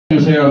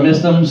Here, I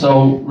missed them,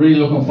 so really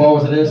looking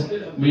forward to this.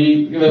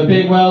 We give a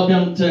big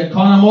welcome to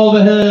Conor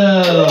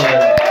Mulvihill.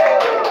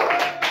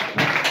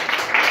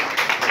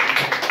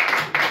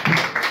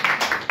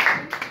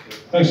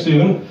 Thanks,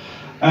 Stephen.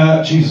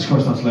 Jesus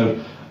Christ, that's loud.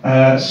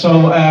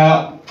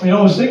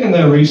 I was thinking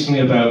there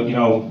recently about,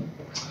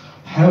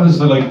 how has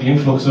the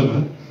influx of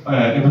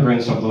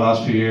immigrants over the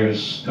last few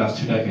years, last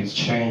 2 decades,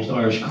 changed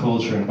Irish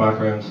culture and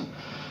background.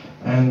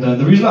 And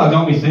the reason that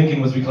got me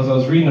thinking was because I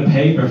was reading a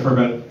paper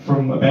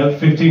from about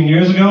 15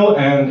 years ago,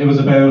 and it was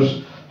about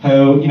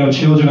how foreign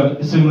children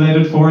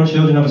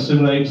have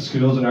assimilated to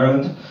schools in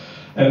Ireland.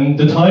 And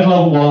the title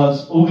of it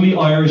was "Ugly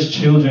Irish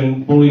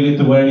Children Bully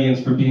Lithuanians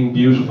for Being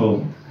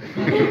Beautiful."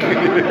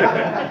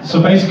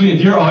 So basically,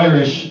 if you're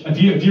Irish, if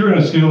you're in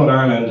a school in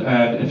Ireland,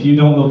 and if you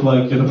don't look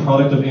like you're the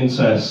product of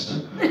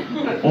incest,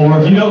 or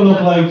if you don't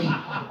look like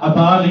a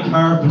badly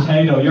carved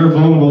potato, you're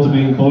vulnerable to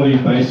being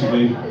bullied,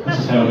 basically. This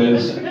is how it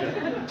is.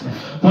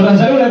 But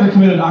has anyone ever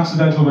committed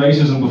accidental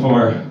racism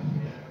before?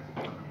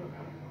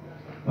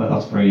 Well,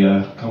 that's very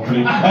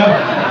comforting.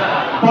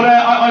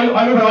 I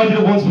remember I did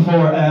it once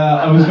before.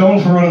 I was going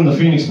for a run in the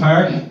Phoenix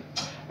Park,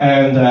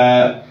 and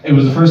it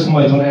was the first time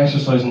I'd done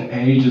exercise in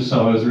ages,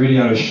 so I was really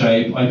out of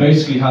shape. I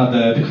basically had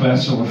the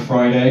cholesterol of a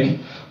fried egg.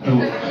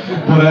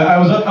 But I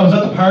was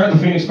at the part of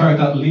the Phoenix Park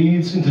that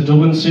leads into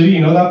Dublin City,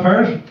 you know that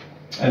part?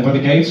 And where the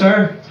gates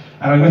are.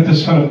 And I met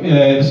this kind of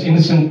this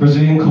innocent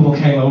Brazilian couple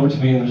came over to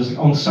me and they're just like,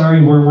 "Oh, I'm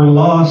sorry, we're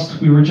lost.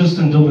 We were just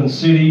in Dublin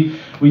City.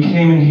 We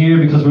came in here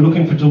because we're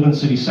looking for Dublin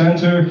City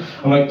Centre."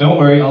 I'm like, "Don't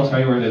worry, I'll tell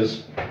you where it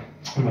is."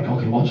 I'm like,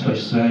 "Okay, what should I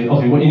say?"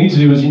 "Okay, what you need to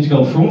do is you need to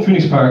go from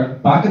Phoenix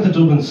Park back into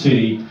Dublin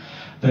City,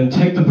 then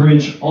take the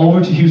bridge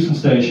over to Houston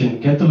Station,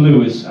 get the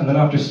Lewis, and then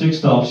after 6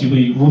 stops, you'll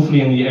be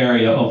roughly in the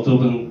area of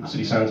Dublin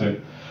City Centre."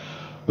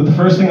 But the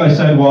first thing I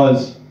said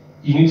was,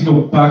 "You need to go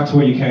back to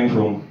where you came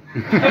from."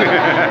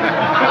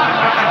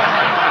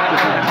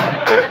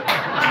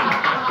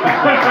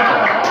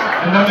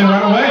 And then they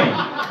ran away.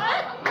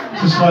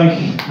 Just like,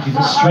 he's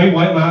a straight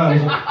white man.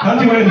 Can't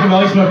do anything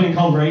nice without being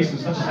called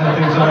racist. That's just how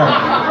things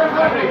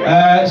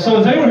are. So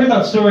has anyone heard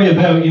that story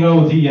about,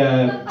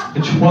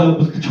 the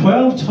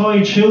 12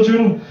 Thai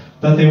children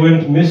that they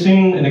went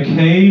missing in a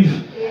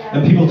cave,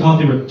 and people thought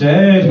they were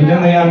dead, but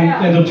then they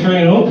ended up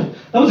turning up?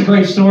 That was a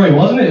great story,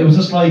 wasn't it? It was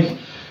just like,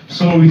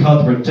 suddenly we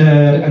thought they were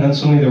dead, and then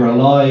suddenly they were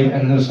alive,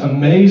 and this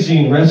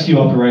amazing rescue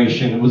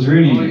operation. It was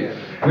really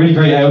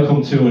great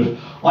outcome to it.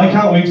 I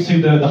can't wait to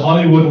see the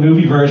Hollywood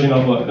movie version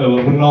of it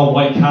with an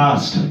all-white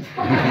cast.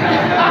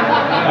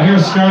 I hear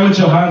Scarlett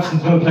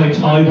Johansson's going to play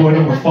Thai Boy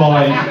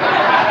 #5.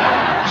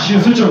 She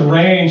has such a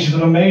range. She's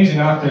an amazing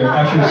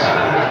actress.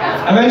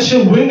 And then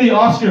she'll win the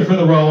Oscar for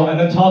the role and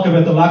then talk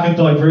about the lack of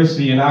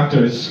diversity in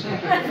actors,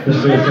 which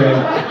is really great.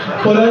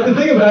 But the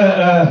thing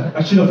about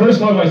actually, the first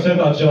time I said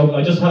that joke,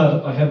 I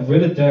had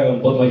written it down,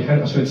 but my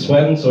hand started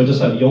sweating, so I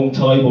just had young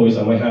Thai boys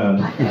on my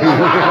hand.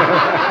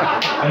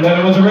 And then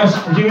I was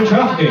arrested for human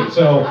trafficking,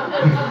 so...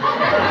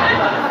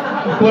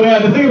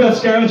 But the thing about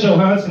Scarlett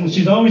Johansson,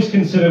 she's always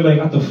considered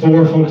at the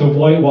forefront of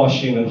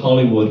whitewashing in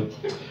Hollywood.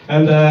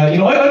 And I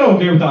don't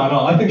agree with that at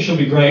all. I think she'll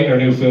be great in her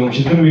new film.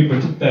 She's going to be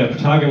the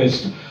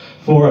protagonist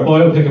for a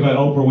biopic about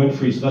Oprah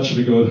Winfrey, so that should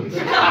be good.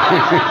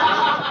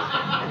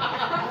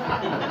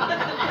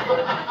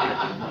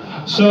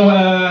 So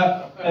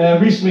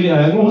recently,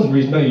 it wasn't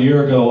recently, about a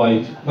year ago,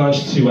 I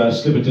managed to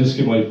slip a disc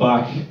in my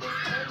back.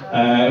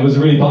 It was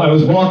really bad. I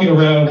was walking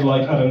around at a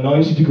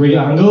 90-degree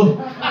angle,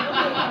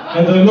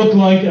 and I looked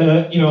like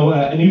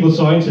an evil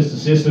scientist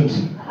assistant.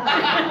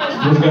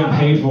 I wasn't getting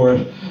paid for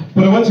it.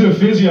 But I went to a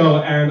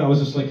physio and I was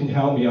just like, "Can you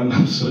help me? I'm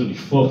absolutely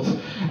fucked."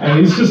 And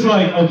he's just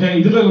like, "Okay,"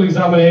 he did a little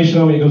examination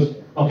on me. He goes,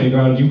 "Okay,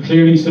 grand, you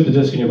clearly slipped a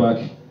disc in your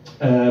back.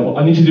 What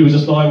I need you to do is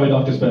just lie in my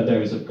doctor's bed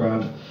there." He said,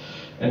 "Grand."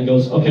 And he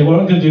goes, "Okay, what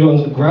I'm going to do, I'm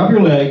going to grab your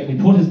leg," and he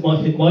put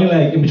my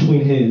leg in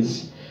between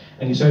his,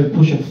 and he started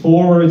pushing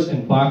forwards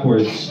and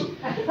backwards.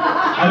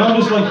 And I'm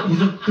just like,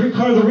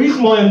 the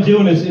reason why I'm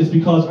doing this is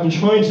because I'm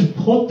trying to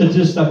put the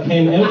disc that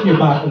came out of your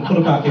back and put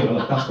it back in. I'm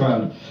like, "That's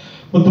grand."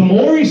 But the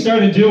more he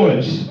started doing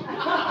it,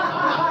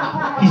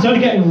 he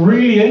started getting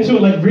really into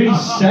it, really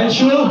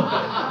sensual.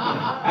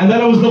 And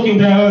then I was looking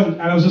down,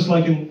 and I was just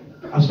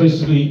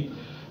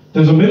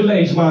there's a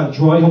middle-aged man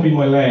dry humping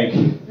my leg,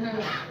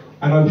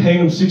 and I'm paying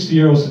him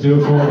 €60 to do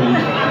it for me.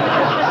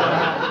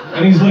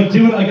 And he's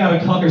doing it at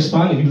a Cocker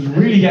Spaniel. He was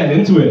really getting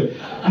into it.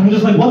 And I'm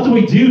just like, what do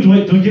I do? Do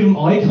I give him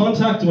eye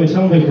contact? Do I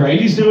tell him how great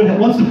he's doing?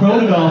 What's the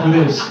protocol for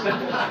this?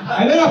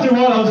 And then after a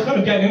while, I was kind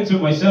of getting into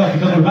it myself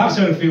because my back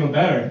started feeling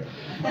better.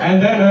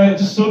 And then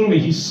just suddenly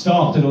he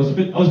stopped, and I was a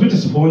bit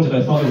disappointed.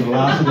 I thought it would have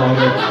lasted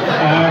longer.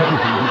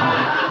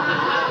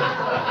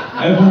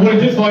 But when I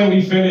did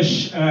finally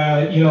finish,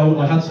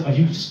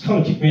 he just kind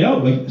of kicked me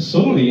out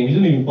suddenly, and he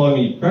didn't even buy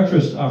me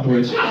breakfast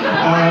afterwards.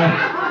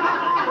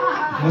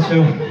 Let's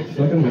go,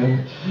 fucking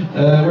man.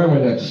 Where am I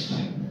next?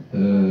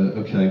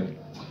 Okay.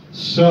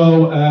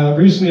 So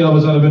recently I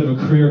was at a bit of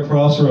a career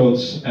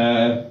crossroads.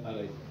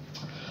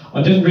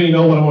 I didn't really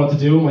know what I wanted to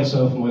do with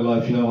myself in my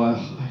life.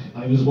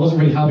 I wasn't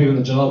really happy with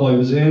the job I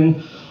was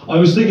in. I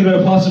was thinking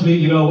about possibly,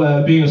 you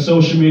know, being a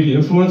social media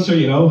influencer,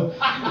 you know,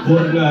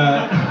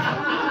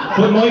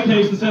 but in my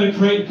case, instead of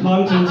creating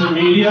content and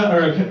media,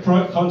 or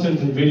content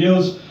and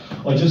videos,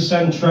 I just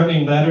send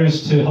threatening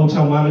letters to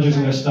hotel managers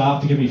and their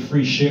staff to give me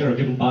free shit or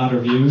give them bad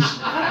reviews.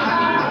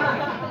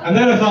 And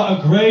then I thought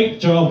a great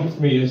job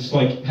for me is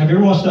like, have you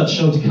ever watched that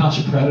show To Catch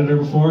a Predator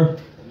before?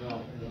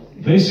 No.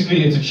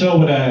 Basically, it's a show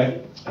with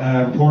a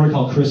reporter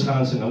called Chris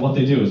Hansen, and what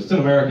they do is, it's in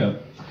America,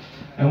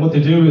 and what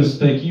they do is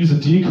they use a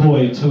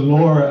decoy to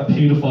lure a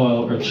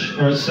paedophile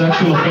or a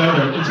sexual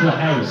offender into a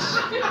house.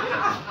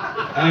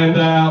 And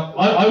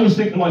I was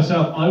thinking to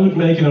myself, I would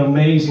make an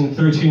amazing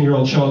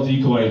 13-year-old child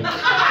decoy.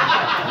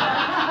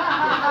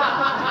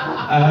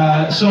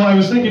 So I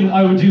was thinking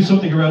I would do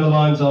something around the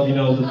lines of, you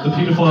know, the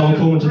paedophile would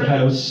come into the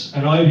house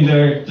and I'd be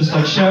there just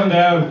like shouting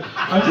down,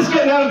 I'm just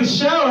getting out of the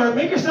shower,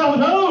 make yourself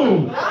at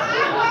home.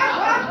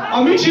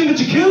 I'll meet you in the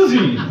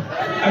jacuzzi.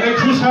 And then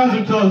Chris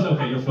Hansen goes,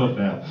 okay, you're fucked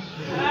now.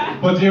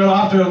 But, you know,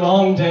 after a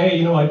long day,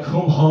 you know, I'd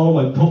come home,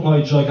 I'd put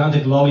my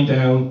gigantic lolly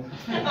down,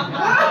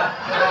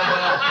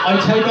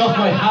 I'd take off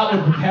my hat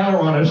with the cow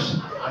on it,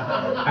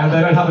 and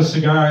then I'd have a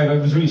cigar, and it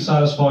was really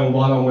satisfying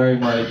while I'm wearing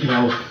my, you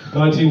know,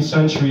 19th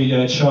century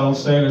child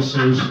sailor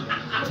suit.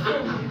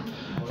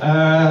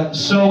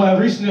 So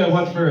recently I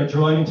went for a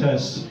driving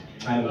test,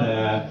 and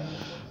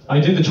I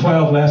did the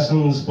 12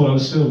 lessons, but I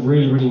was still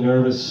really, really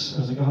nervous. I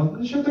was like, oh,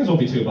 sure things won't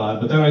be too bad.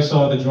 But then I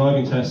saw the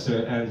driving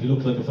tester, and he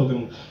looked like a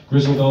fucking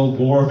grizzled old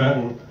war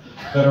veteran.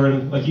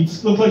 Like he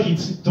looked like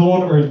he'd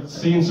done or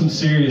seen some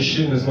serious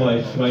shit in his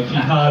life. Like he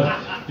had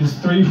his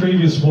 3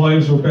 previous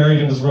wives were buried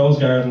in his rose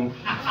garden.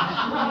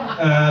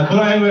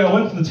 But anyway, I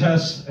went to the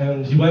test,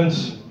 and he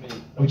went.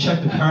 We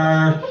checked the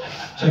car,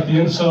 checked the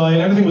inside,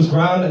 everything was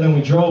grand, and then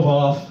we drove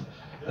off.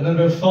 And then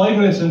about 5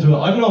 minutes into it,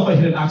 I don't know if I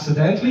hit it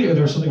accidentally or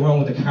there was something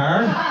wrong with the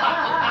car,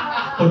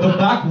 but the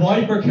back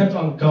wiper kept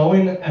on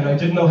going, and I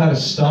didn't know how to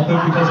stop it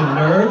because of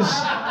nerves.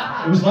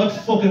 It was like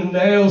fucking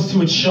nails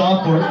to a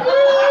chalkboard.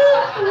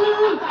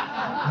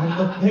 And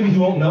look, maybe he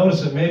won't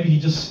notice it, maybe he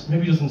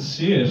doesn't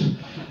see it.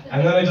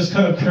 And then I just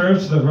kind of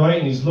curved to the right,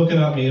 and he's looking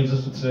at me and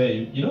just would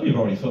say, you know you've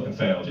already fucking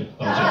failed, don't you?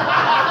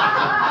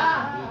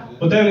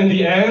 But then in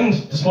the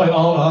end, despite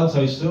all odds,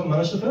 I still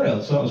managed to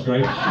fail, so that was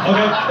great.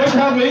 Okay, thanks for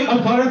having me.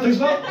 I'm Conor, thanks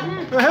a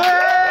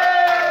lot.